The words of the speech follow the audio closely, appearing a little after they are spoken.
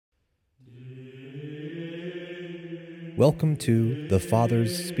Welcome to The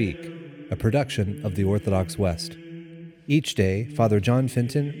Fathers Speak, a production of the Orthodox West. Each day, Father John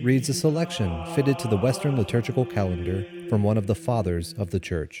Fenton reads a selection fitted to the Western liturgical calendar from one of the Fathers of the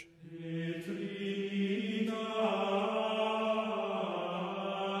Church.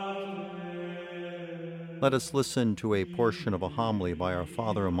 Let us listen to a portion of a homily by our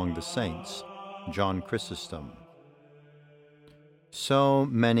Father among the Saints, John Chrysostom. So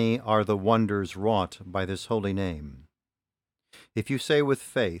many are the wonders wrought by this holy name. If you say with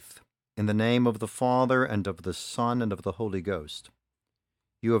faith, in the name of the Father and of the Son and of the Holy Ghost,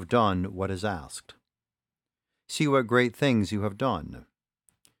 you have done what is asked. See what great things you have done.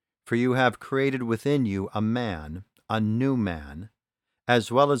 For you have created within you a man, a new man,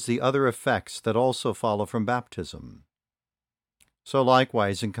 as well as the other effects that also follow from baptism. So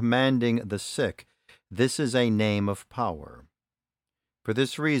likewise, in commanding the sick, this is a name of power. For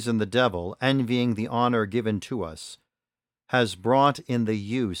this reason the devil, envying the honor given to us, has brought in the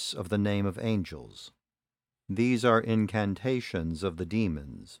use of the name of angels. These are incantations of the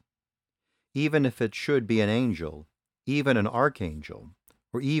demons. Even if it should be an angel, even an archangel,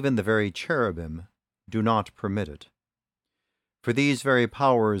 or even the very cherubim, do not permit it. For these very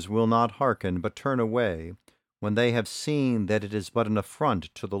powers will not hearken, but turn away, when they have seen that it is but an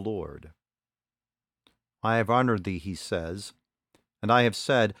affront to the Lord. I have honored thee, he says, and I have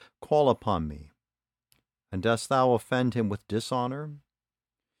said, Call upon me. And dost thou offend him with dishonor?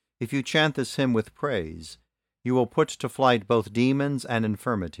 If you chant this hymn with praise, you will put to flight both demons and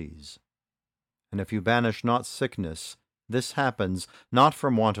infirmities. And if you banish not sickness, this happens not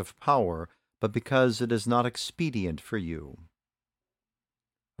from want of power, but because it is not expedient for you.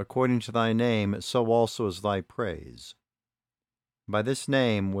 According to thy name, so also is thy praise. By this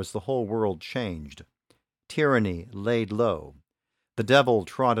name was the whole world changed, tyranny laid low, the devil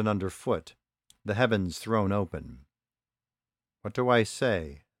trodden under foot, the heavens thrown open. What do I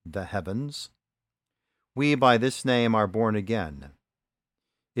say? The heavens? We by this name are born again.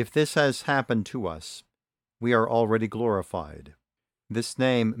 If this has happened to us, we are already glorified. This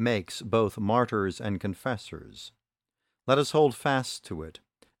name makes both martyrs and confessors. Let us hold fast to it,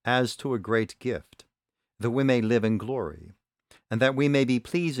 as to a great gift, that we may live in glory, and that we may be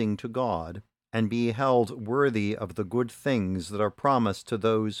pleasing to God, and be held worthy of the good things that are promised to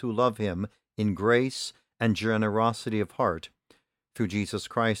those who love him in grace and generosity of heart, through Jesus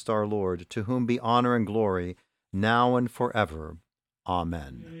Christ our Lord, to whom be honor and glory, now and forever.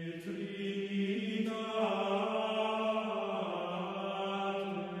 Amen.